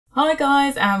Hi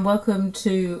guys, and welcome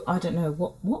to, I don't know,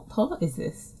 what part is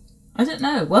this? I don't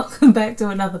know. Welcome back to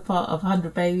another part of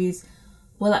 100 Babies.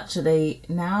 Well, actually,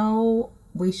 now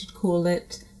we should call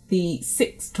it the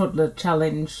 6 toddler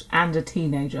challenge and a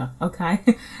teenager,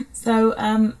 okay? So,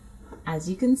 as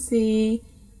you can see,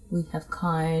 we have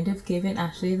kind of given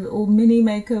Ashley a little mini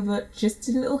makeover, just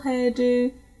a little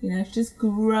hairdo, you know, just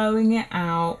growing it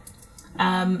out.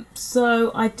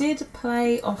 So I did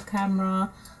play off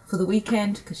camera for the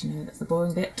weekend, because you know that's the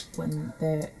boring bit when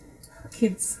the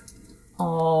kids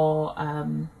are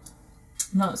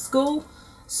not at school.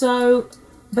 So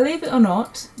believe it or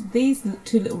not, these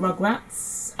two little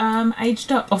rugrats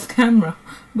aged up off camera,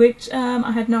 which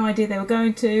I had no idea they were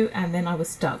going to, and then I was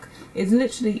stuck. It's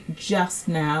literally just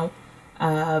now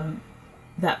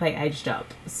that they aged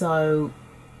up. So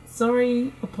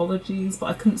sorry, apologies, but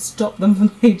I couldn't stop them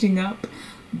from aging up.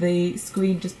 The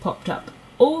screen just popped up.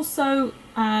 Also,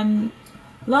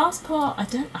 last part, I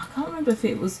can't remember if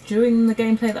it was during the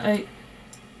gameplay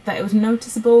that it was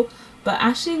noticeable, but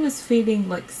Ashley was feeling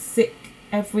like sick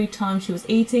every time she was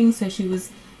eating, so she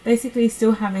was basically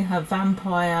still having her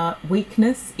vampire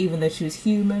weakness even though she was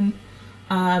human.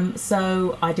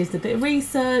 So I did a bit of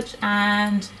research,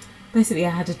 and basically I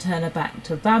had to turn her back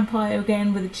to vampire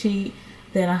again with a cheat.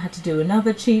 Then I had to do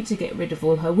another cheat to get rid of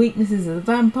all her weaknesses as a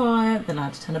vampire. Then I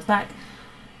had to turn her back.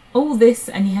 All this,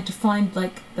 and you had to find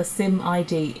like the sim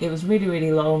ID. It was really,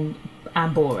 really long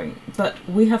and boring. But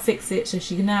we have fixed it, so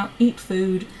she can now eat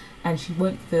food and she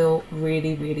won't feel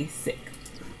really, really sick.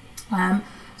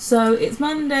 So it's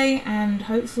Monday, and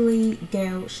hopefully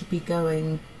Gail should be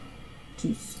going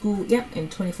to school, yep, in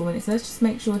 24 minutes. Let's just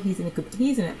make sure he's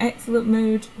in an excellent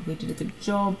mood. We did a good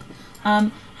job.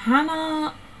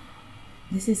 Hannah,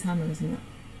 this is Hannah, isn't it?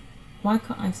 Why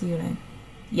can't I see your name?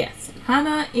 Yes,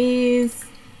 Hannah is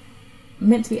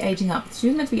meant to be aging up. She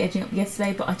was meant to be aging up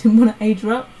yesterday, but I didn't want to age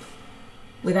her up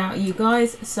without you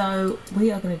guys, so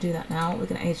we are going to do that now. We're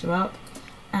going to age her up.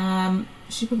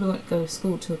 She probably won't go to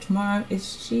school till tomorrow.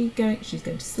 Is she going? She's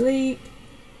going to sleep.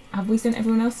 Have we sent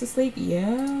everyone else to sleep?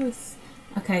 Yes.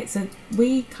 Okay, so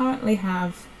we currently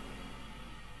have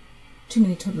too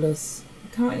many toddlers.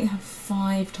 We currently have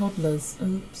 5 toddlers.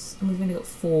 Oops, and we've only got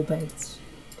 4 beds.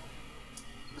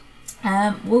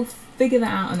 We'll figure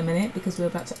that out in a minute, because we're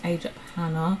about to age up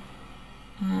Hannah.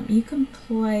 You can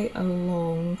play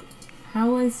along.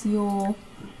 How is your...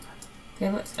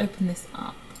 Okay, let's open this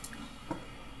up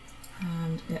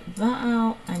and get that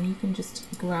out, and you can just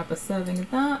grab a serving of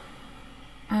that.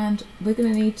 And we're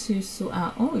going to need to sort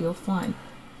out... Oh, you're fine.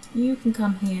 You can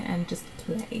come here and just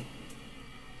play.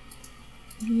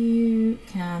 You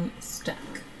can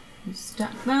stack. You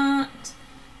stack that,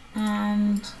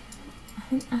 and I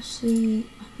think Ashley,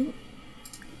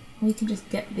 we can just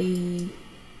get the...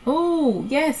 Oh,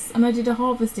 yes! And I did a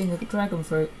harvesting of the dragon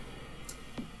fruit,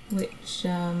 which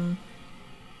help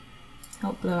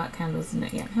blow out candles, isn't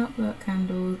it? Yeah, help blow out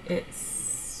candles.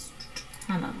 It's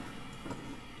Hannah.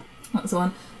 That's the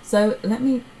one. So let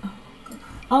me... Oh, God.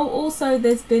 Oh, also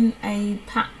there's been a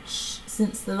patch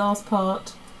since the last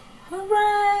part.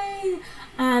 Hooray!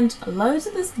 And loads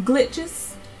of this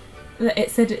glitches that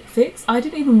it said it fixed. I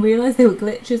didn't even realise they were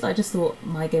glitches. I just thought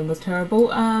my game was terrible.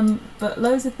 But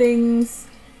loads of things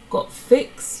got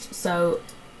fixed. So,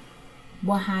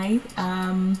 well, hey.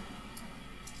 Can't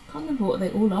remember what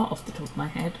they all are off the top of my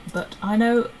head, but I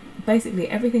know basically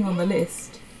everything on the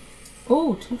list.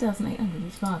 Oh,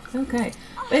 2,805. Okay.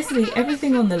 Basically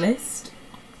everything on the list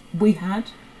we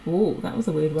had. Oh, that was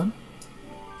a weird one.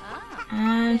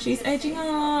 And she's aging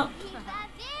up.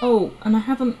 Oh, and I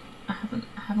haven't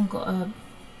got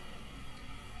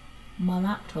my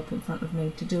laptop in front of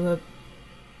me to do a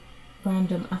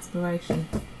random aspiration.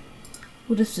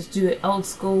 We'll just do it old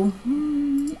school.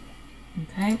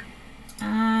 Okay.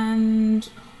 And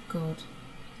oh God,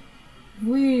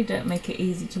 we don't make it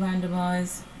easy to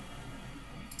randomise.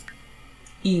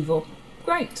 Evil.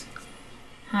 Great.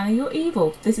 Hannah, you're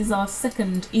evil. This is our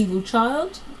second evil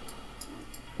child.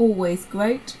 Always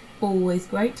great. Always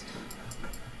great.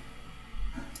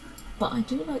 But I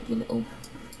do like your little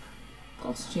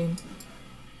costume.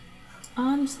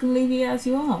 I'm just going to leave you as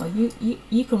you are.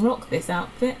 You can rock this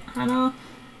outfit, Hannah.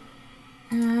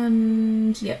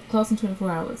 And yep, class in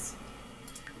 24 hours.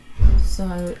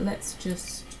 So let's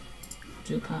just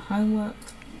do her homework.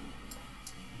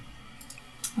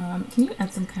 Can you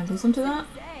add some candles onto that?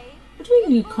 What do you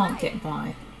mean you can't get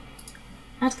by?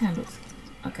 Add candles.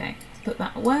 Okay, let's put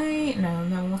that away. No,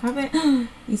 we'll have it.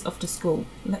 He's off to school.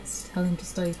 Let's tell him to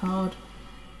study hard.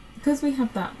 Because we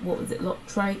have that, what was it, lock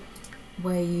trait,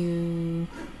 where you...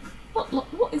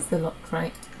 What is the lock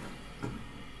trait?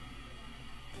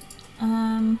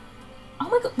 Oh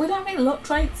my god, we're having a lot of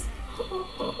traits.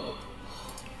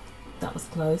 That was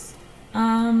close.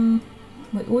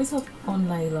 We always have on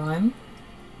ley line.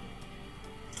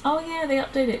 Oh yeah, they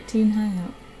updated it. Teen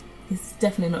Hangout. It's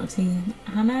definitely not a teen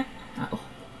hangout. Oh,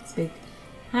 it's big.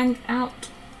 Hangout.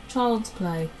 Child's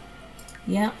Play.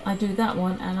 Yeah, I do that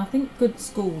one, and I think Good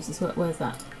Schools is where's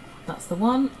that? That's the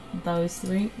one. Those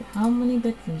three. How many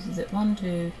bedrooms is it? 1,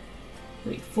 2,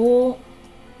 3, 4.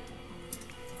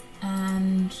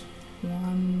 And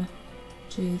 1,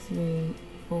 2, 3,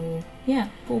 4. Yeah,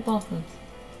 4 bathrooms.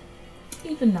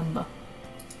 Even number.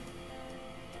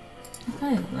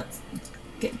 Okay, let's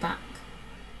get back.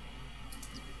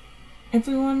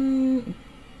 Everyone's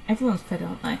fed,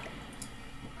 aren't they?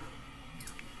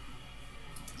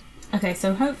 Okay,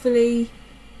 so hopefully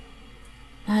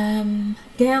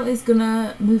Gail is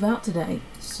gonna move out today.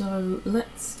 So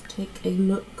let's take a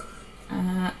look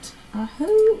at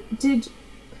who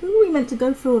are we meant to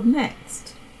go for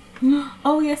next?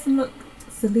 Oh yes, and look,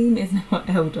 Celine is now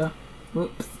elder.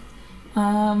 Whoops.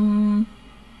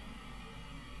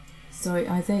 Sorry,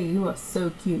 Isaiah, you are so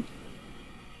cute.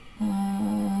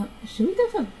 Should we go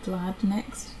for Vlad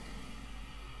next?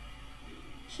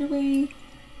 Should we?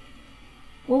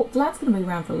 Well, Vlad's going to be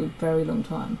around for a very long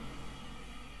time.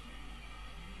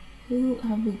 Who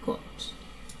have we got?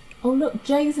 Oh look,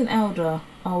 Jay's an elder.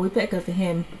 Oh, we better go for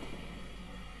him.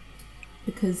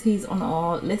 Because he's on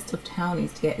our list of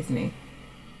townies to get, isn't he?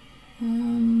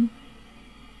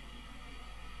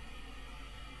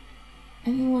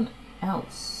 Anyone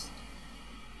else?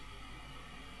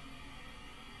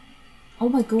 Oh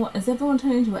my god, has everyone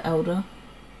turned into an elder?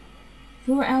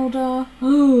 You're an elder.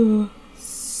 Oh,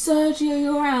 Sergio,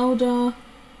 you're an elder.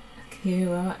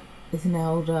 Akira is an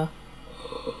elder.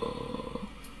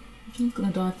 Which one's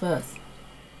gonna die first?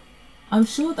 I'm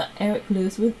sure that Eric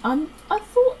Lewis would. I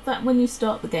thought that when you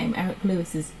start the game, Eric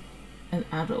Lewis is an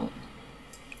adult.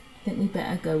 I think we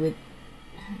better go with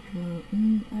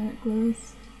Eric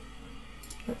Lewis.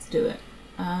 Let's do it.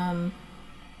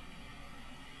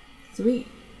 Sweet.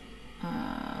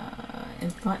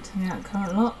 Invite to hang out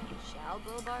current lot.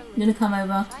 I'm gonna come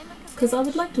over because I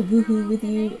would like to woohoo with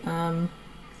you.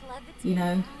 You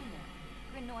know,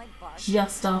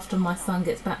 just after my son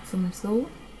gets back from school.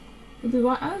 We'll be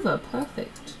right over.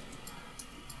 Perfect.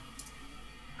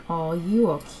 Oh, you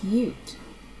are cute.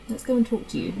 Let's go and talk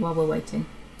to you while we're waiting.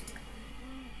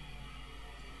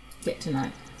 Get to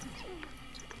know.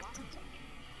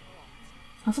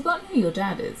 I've forgotten who your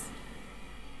dad is.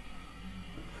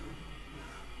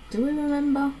 Do we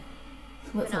remember?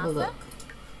 Let's have a look.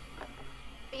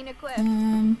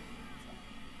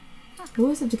 We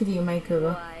always have to give you a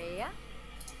makeover.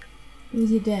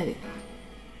 Who's your daddy?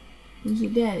 Who's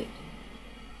your daddy?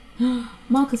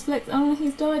 Marcus Flex. Oh,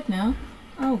 he's died now.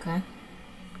 Oh, okay.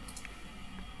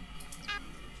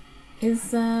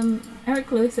 Is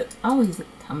Eric Lewis at... Oh, he's at...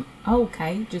 Oh,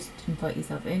 okay, just invite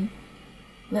yourself in.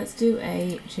 Let's do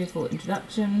a cheerful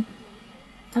introduction.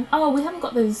 And oh, we haven't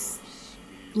got those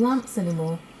lamps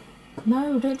anymore.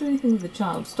 No, don't do anything with the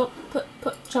child. Stop. Put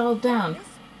child down.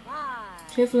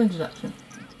 Cheerful introduction.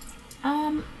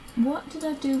 What did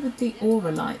I do with the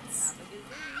aura lights?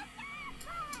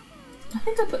 I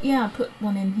think I put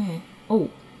one in here. Oh,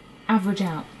 average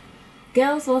out.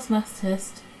 Gail's last maths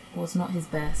test was not his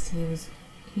best.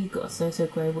 He got a so-so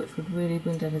grade, which would really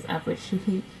bring down his average. Should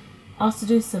he ask to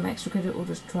do some extra credit or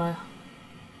just try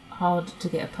hard to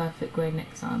get a perfect grade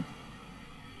next time?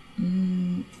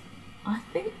 I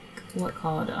think work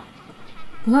harder.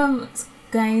 Performance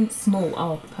gain small.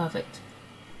 Oh, perfect.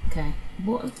 Okay,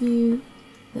 what have you...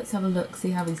 Let's have a look,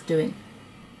 see how he's doing.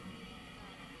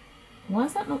 Why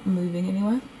is that not moving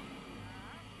anywhere?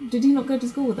 Did he not go to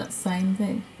school with that same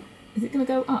thing? Is it going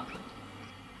to go up?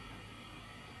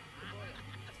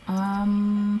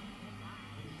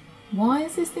 Why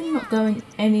is this thing not going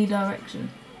any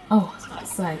direction? Oh, I was about to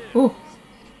say. Oh.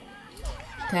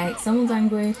 Okay, someone's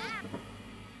angry.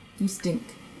 You stink.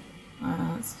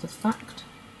 It's the fact.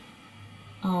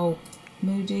 Oh,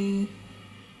 moody.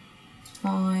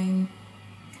 Fine.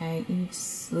 Okay, you need to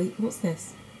sleep. What's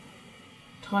this?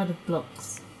 Tired of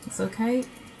blocks. It's okay.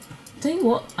 Tell you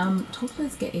what,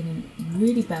 toddlers get in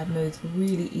really bad moods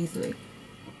really easily.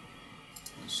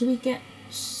 Should we get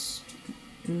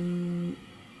a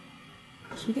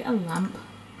lamp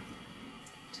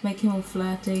to make him all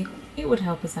flirty? It would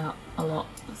help us out a lot.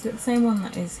 Is it the same one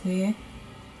that is here?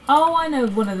 Oh, I know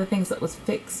one of the things that was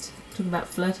fixed. Talking about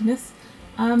flirtiness.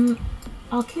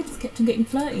 Our kids kept on getting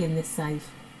flirty in this save.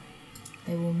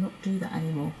 They will not do that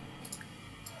anymore.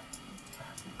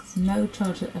 Because no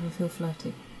child should ever feel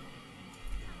flirty.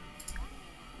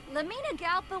 Lamina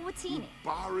Galpa Watini.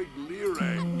 Barig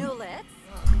Lire. Nulets.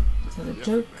 So the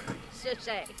joke.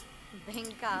 Shishay.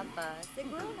 Binkapa.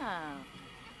 Sigluna.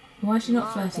 Why is she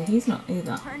not flirting? He's not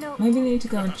either. Maybe they need to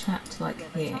go and chat like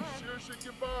here.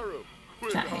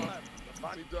 Chat here.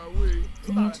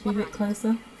 Do we need to be a bit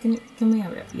closer? Can we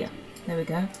have it? Yeah, there we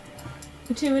go.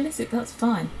 Materialistic, that's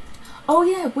fine. Oh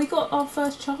yeah, we got our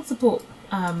first child support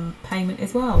payment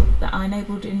as well that I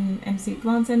enabled in MC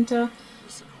Command Center.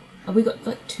 We got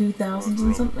like 2,000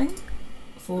 and something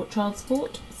for child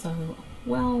support, so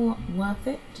well worth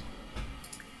it.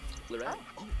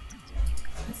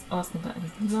 Let's ask him about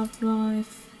his love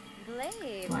life.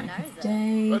 Right, his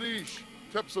day.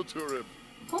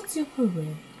 What's your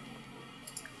hurry?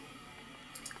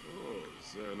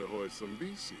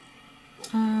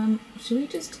 Should we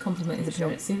just compliment his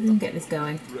appearance? See if we can get this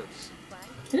going.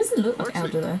 He doesn't look like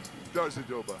Elder though.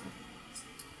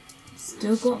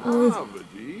 Still got all his...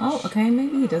 Oh, okay,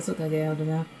 maybe he does look like Elder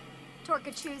now.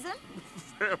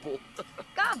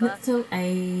 Let's tell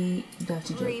a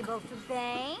dirty joke.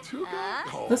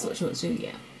 That's what she wants to do,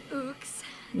 yeah.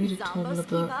 Read a toddler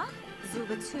book.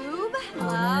 Oh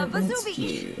no, that's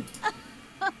cute.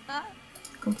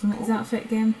 Compliment his outfit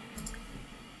again.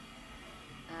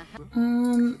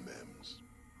 I'm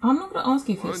not going to ask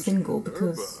you if you're single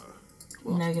because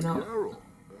you know you're not.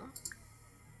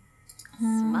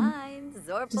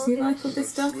 Does he like all this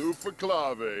stuff?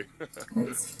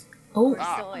 Oh,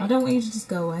 I don't want you to just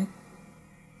go away.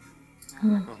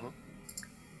 Are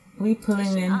we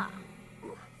pulling in?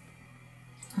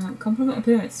 Compliment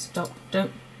appearance. Stop.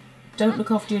 Don't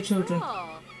look after your children.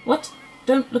 What?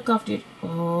 Don't look after your...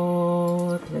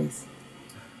 Oh, please.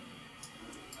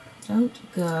 Don't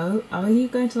go. Are you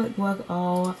going to like work?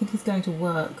 Oh, I think he's going to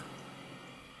work.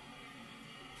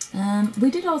 We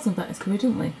did ask him about his career,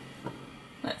 didn't we?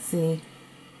 Let's see.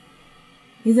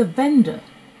 He's a vendor.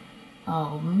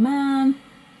 Oh man.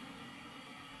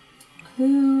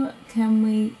 Who can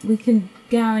we can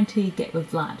guarantee get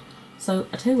with Vlad. So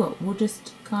I tell you what, we'll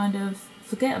just kind of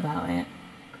forget about it.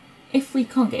 If we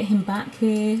can't get him back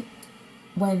here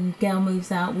when Gail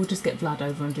moves out, we'll just get Vlad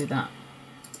over and do that.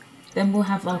 Then we'll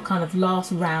have our kind of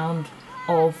last round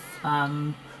of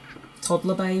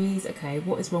toddler babies. Okay,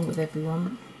 what is wrong with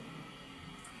everyone?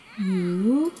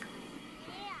 You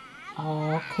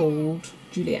are called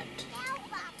Juliet.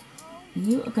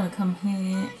 You are going to come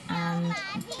here and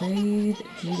bathe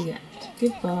Juliet.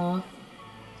 Give bath.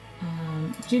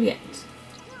 Juliet,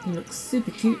 who looks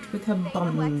super cute with her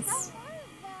buns.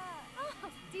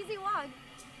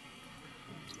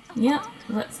 Yeah,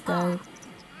 let's go.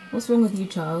 What's wrong with you,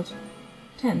 child?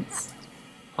 Tense.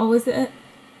 Oh, is it?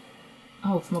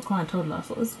 Oh, from a crying toddler. I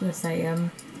thought I was going to say,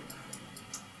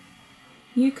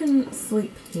 you can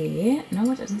sleep here. No,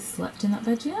 I haven't slept in that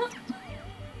bed yet.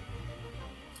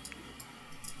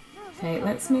 Okay,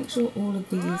 let's make sure all of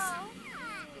these...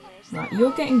 Right,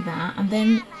 you're getting that, and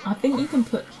then I think you can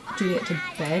put Juliet to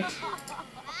bed.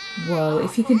 Whoa,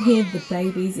 if you can hear the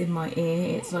babies in my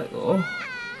ear, it's like, oh.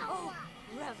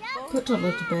 Put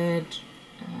toddler to bed.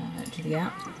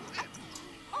 Juliet.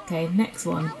 Okay, next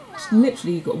one.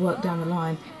 Literally, you've got work down the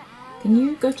line. Can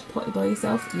you go to potty by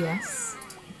yourself? Yes.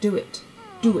 Do it.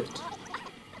 Do it.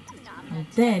 And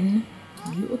then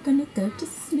you are gonna go to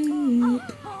sleep.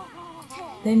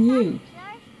 Then you.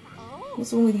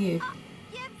 What's wrong with you?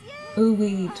 Oh,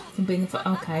 weed from being a...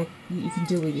 Okay, you can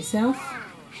deal with yourself.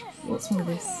 What's wrong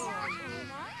with this?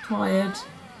 Tired.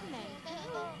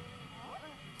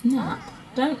 Nap.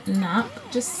 Don't nap,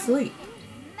 just sleep.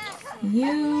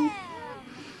 You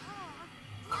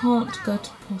can't go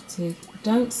to potty.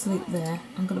 Don't sleep there.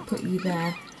 I'm going to put you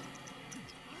there.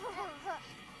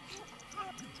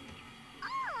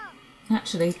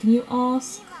 Actually, can you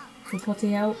ask for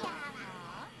potty help?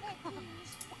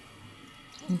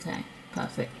 Okay,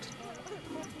 perfect.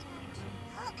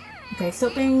 Okay,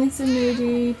 stop being so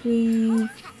moody, please.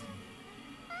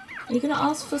 Are you going to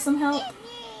ask for some help?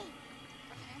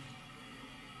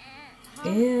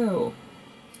 Ew.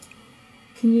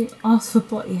 Can you ask for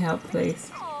potty help,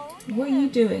 please? What are you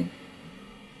doing?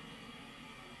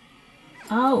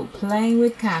 Oh, playing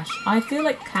with Cash. I feel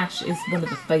like Cash is one of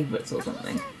the favourites or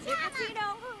something.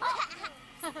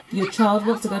 Your child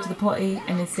wants to go to the potty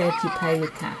and instead you play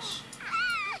with Cash.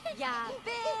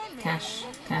 Cash,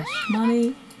 cash,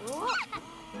 money.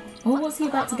 Oh, what's he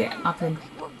about to get up in?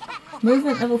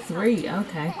 Movement level 3,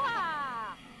 okay.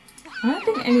 I don't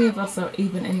think any of us are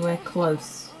even anywhere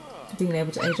close to being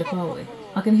able to age up, are we?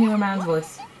 I can hear a man's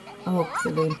voice. Oh,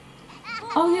 Celine.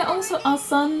 Oh yeah, also our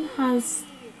son has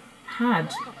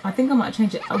had, I think I might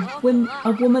change it,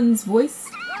 a woman's voice.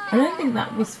 I don't think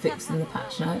that was fixed in the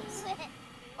patch notes.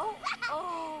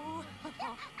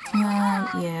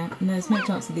 Yeah, and there's no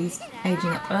chance of these aging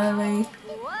up early.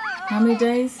 How many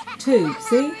days? 2,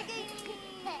 see?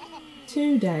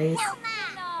 2 days.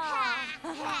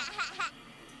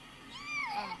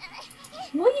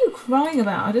 What are you crying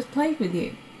about? I just played with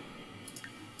you.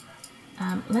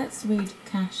 Let's read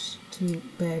Cash to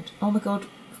bed. Oh my god,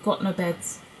 we've got no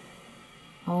beds.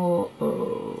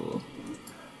 Oh.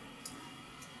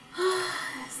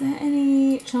 Is there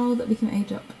any child that we can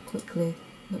age up quickly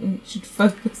that we should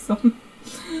focus on?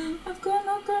 I've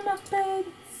not got enough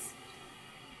beds.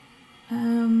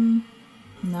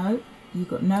 No, you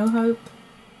got no hope.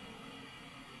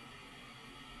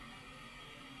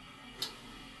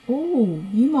 Oh,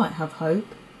 you might have hope.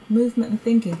 Movement and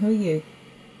thinking. Who are you?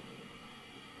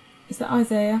 Is that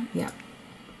Isaiah? Yeah.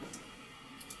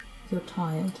 You're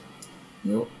tired.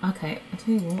 Okay, I'll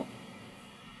tell you what.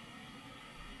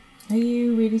 Are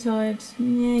you really tired?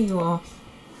 Yeah, you are.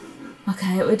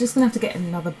 Okay, we're just gonna have to get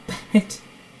another bed.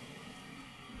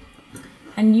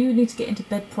 And you need to get into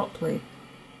bed properly.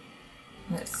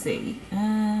 Let's see.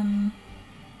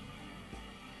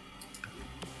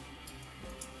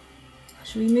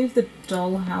 Should we move the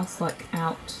dollhouse like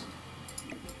out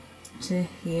to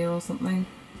here or something?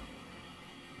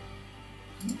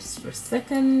 Just for a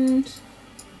second.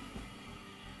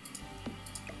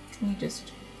 Can we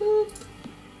just boop?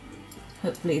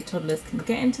 Hopefully toddlers can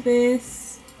get into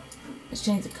this. Let's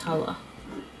change the colour.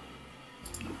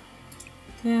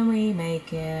 Can we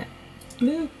make it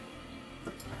blue?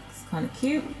 It's kind of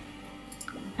cute.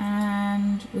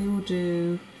 And we will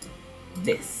do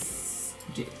this.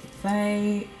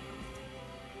 Faye.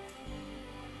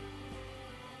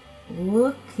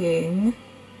 Looking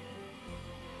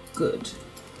good.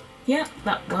 Yeah,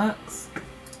 that works.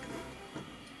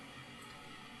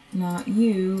 Now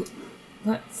you,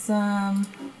 let's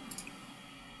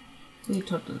we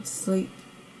toddler to sleep.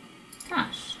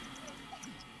 Cash.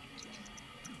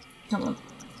 Come on.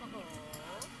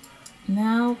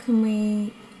 Now can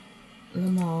we,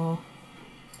 Lamar,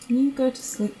 can you go to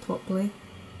sleep properly?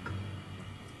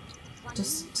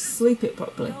 Just sleep it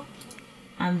properly.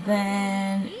 And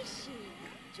then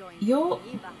you're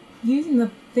using the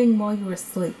thing while you're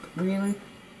asleep, really?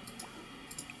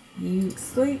 You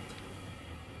sleep?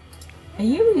 Are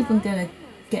you even gonna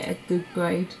get a good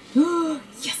grade?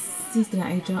 Yes! He's gonna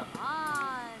age up.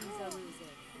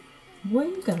 Where are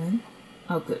you going?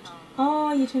 Oh, good.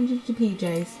 Oh, you turned into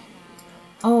PJs.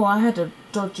 Oh, I had a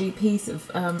dodgy piece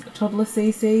of toddler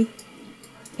CC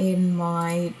in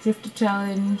my drifter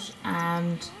challenge,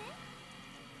 and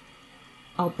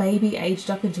our baby aged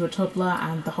up into a toddler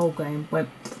and the whole game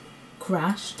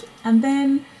crashed. And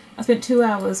then I spent 2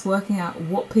 hours working out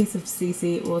what piece of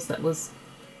CC it was that was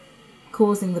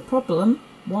causing the problem.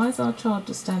 Why is our child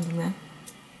just standing there?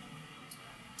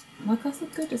 Like I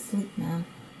said, go to sleep, man.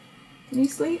 Can you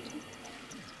sleep?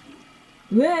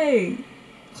 Yay!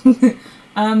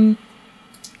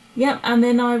 Yeah, and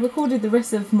then I recorded the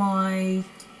rest of my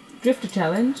drifter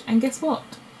challenge, and guess what?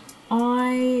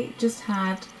 I just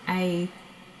had a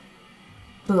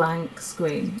blank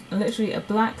screen. Literally a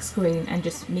black screen and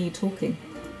just me talking.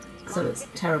 So it's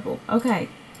terrible. Okay.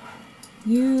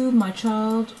 You, my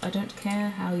child, I don't care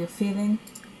how you're feeling.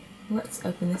 Let's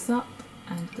open this up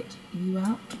and get you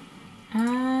out.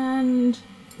 And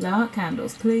blow out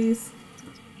candles, please.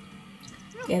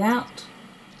 Get out.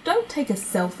 Don't take a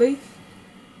selfie.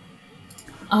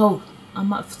 Oh, I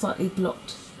might have slightly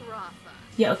blocked.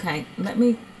 Yeah, okay. Let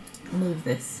me move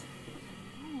this.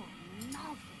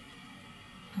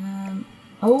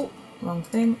 Oh, wrong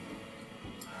thing.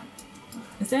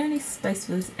 Is there any space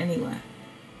for this anywhere?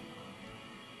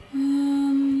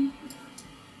 No.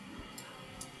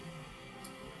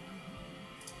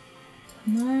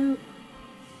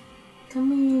 Can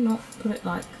we not put it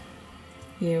like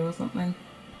here or something?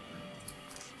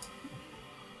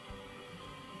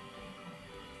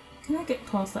 Can I get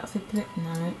past that flip?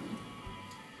 No.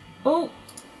 Oh!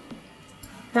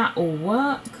 That'll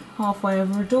work. Halfway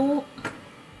over a door.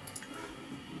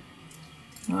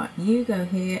 Right, you go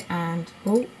here and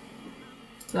oh,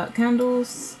 light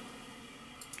candles.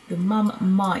 Your mum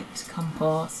might come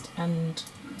past and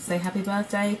say happy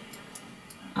birthday,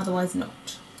 otherwise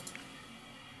not.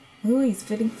 Oh, he's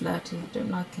feeling flirty.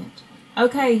 Don't like it.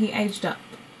 Okay, he aged up.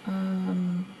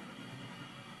 And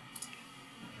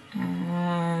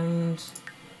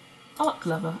art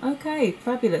lover. Okay,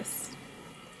 fabulous.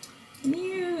 Can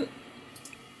you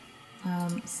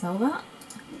sell that,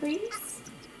 please?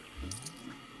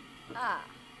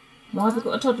 Why have we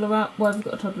got a toddler up? Why have we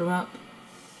got a toddler up?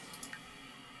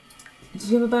 Did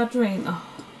you have a bad dream? Oh.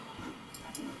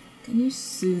 Can you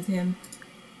soothe him?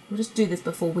 We'll just do this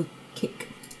before we kick.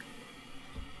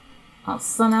 I'll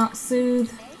sun out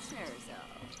soothe.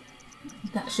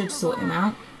 That should sort him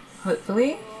out,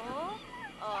 hopefully.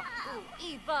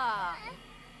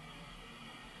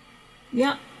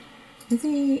 Yeah. Is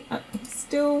he he's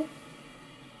still...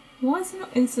 Why is he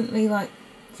not instantly like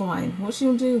fine? What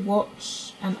should he do?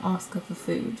 Watch and ask her for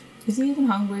food. Is he even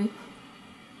hungry?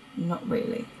 Not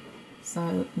really.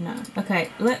 So no.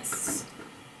 Okay, let's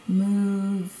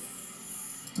move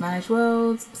manage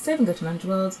worlds. Save and go to manage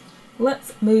worlds.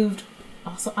 Let's move.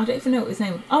 Oh, so I don't even know what his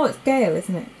name is. Oh, it's Gale,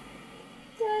 isn't it?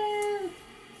 Yay.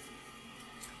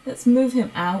 Let's move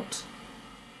him out.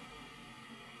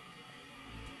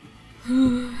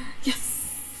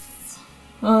 Yes.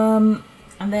 And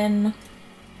then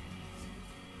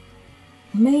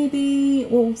maybe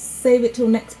we'll save it till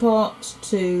next part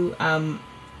to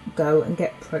go and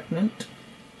get pregnant.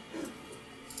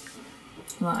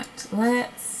 Right,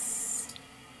 let's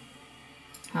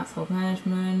household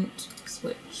management,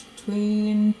 switch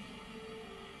between,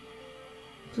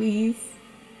 please,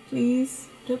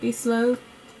 don't be slow.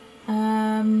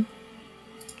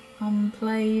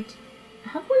 Unplayed.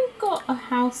 Have we got a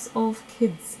house of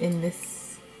kids in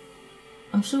this?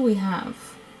 I'm sure we have.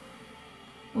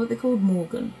 What are they called?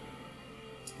 Morgan.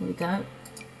 Here we go.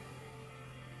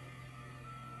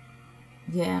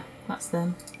 Yeah, that's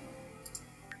them.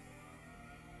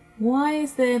 Why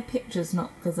is their pictures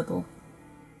not visible?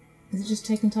 Is it just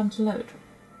taking time to load?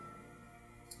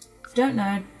 Don't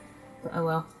know, but oh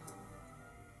well.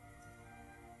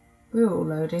 We're all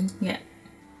loading, yeah.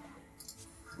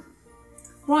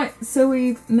 Right, so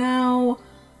we've now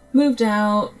moved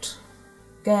out.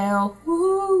 Gale,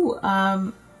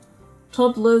 woohoo!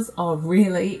 Toddlers are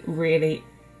really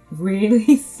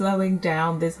slowing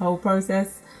down this whole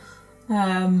process.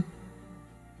 As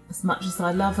much as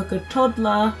I love a good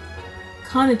toddler,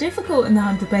 kind of difficult in the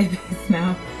 100 babies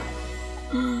now.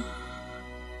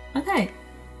 Okay.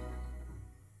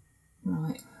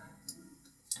 Right.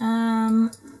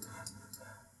 Can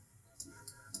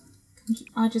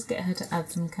I just get her to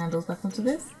add some candles back onto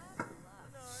this?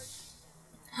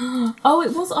 Oh,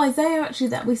 it was Isaiah actually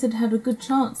that we said had a good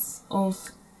chance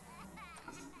of.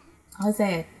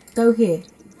 Isaiah, go here.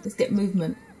 Let's get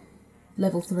movement.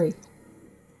 Level 3.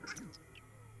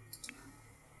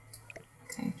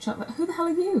 Okay, chuck that. Who the hell are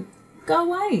you? Go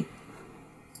away.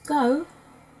 Go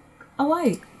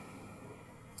away.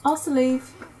 Ask to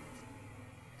leave.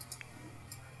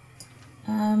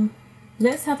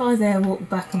 Let's have Isaiah walk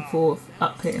back and forth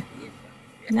up here.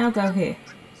 Now go here.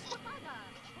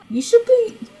 You should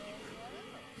be...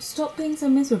 Stop being so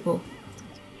miserable.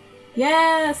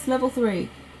 Yes, level 3.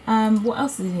 What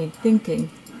else does he need?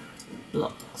 Thinking.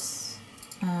 Blocks.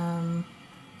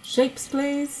 Shapes,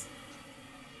 please.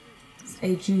 Let's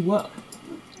age you up.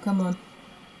 Come on.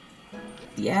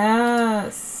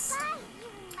 Yes.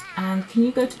 And can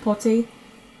you go to potty?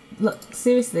 Look,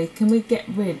 seriously, can we get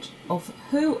rid of...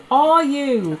 Who are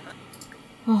you?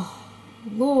 Oh,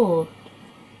 Lord.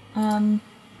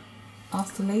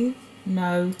 Ask to leave?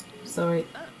 No, sorry.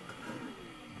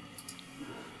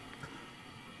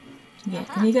 Yeah,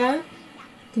 can you go?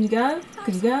 Can you go?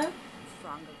 Can you go?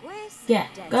 Yeah,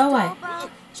 go away.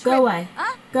 Go away.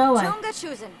 Go away.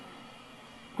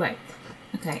 Great.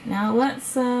 Okay, now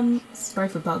let's spray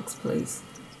for bugs, please.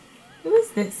 Who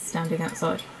is this standing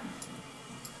outside?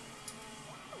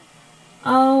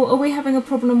 Oh, are we having a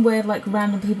problem where like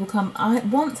random people come? I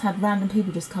once had random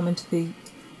people just come into the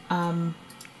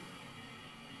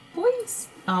Boys.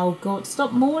 Oh god,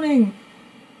 stop mourning.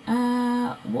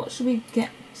 What should we get?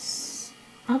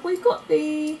 Have we got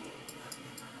the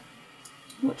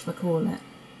whatchamacallit?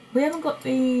 We haven't got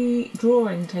the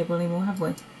drawing table anymore, have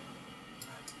we?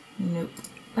 Nope.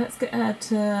 Let's get her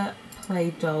to play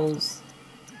dolls.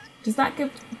 Does that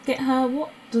get her?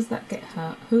 What does that get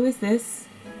her? Who is this?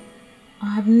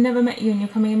 I have never met you and you're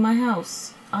coming in my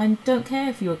house. I don't care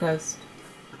if you're a ghost.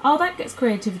 Oh, that gets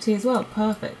creativity as well.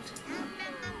 Perfect.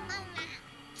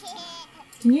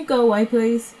 Can you go away,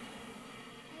 please?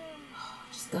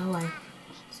 Just go away.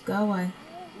 Just go away.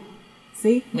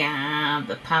 See? Yeah,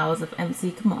 the powers of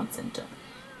MC Command Center.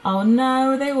 Oh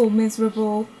no, they're all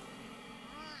miserable.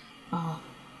 Oh,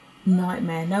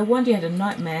 nightmare. No wonder you had a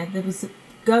nightmare. There was a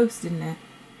ghost in there.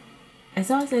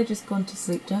 As Isaiah just gone to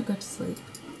sleep. Don't go to sleep.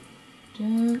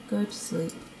 Don't go to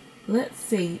sleep. Let's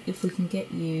see if we can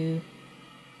get you...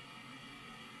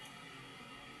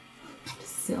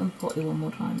 Just sit on the potty one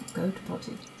more time. Go to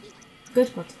potty. Go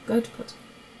to potty. Go to potty.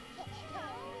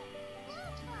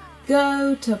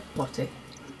 Go to potty.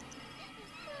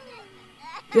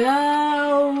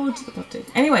 Go to the potty.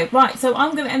 Anyway, right, so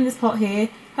I'm going to end this part here.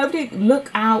 Hopefully, look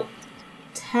how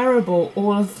terrible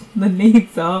all of the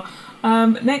needs are.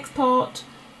 Next part,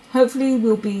 hopefully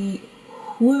we'll be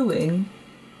wooing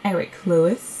Eric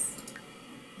Lewis,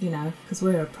 you know, because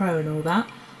we're a pro and all that,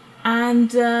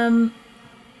 and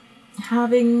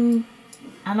having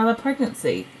another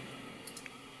pregnancy.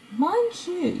 Mind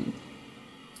you,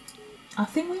 I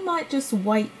think we might just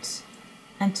wait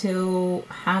until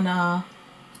Hannah,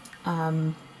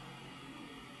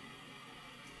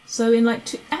 so in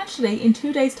like in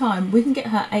 2 days time we can get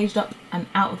her aged up and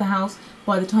out of the house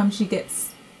by the time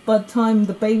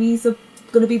the babies are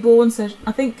going to be born. So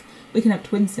I think we can have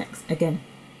twins next again.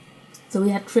 So we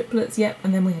had triplets, yep,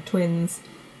 and then we had twins.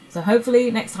 So hopefully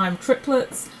next time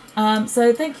triplets.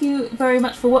 So thank you very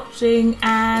much for watching,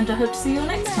 and I hope to see you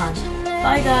next time.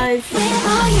 Bye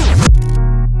guys.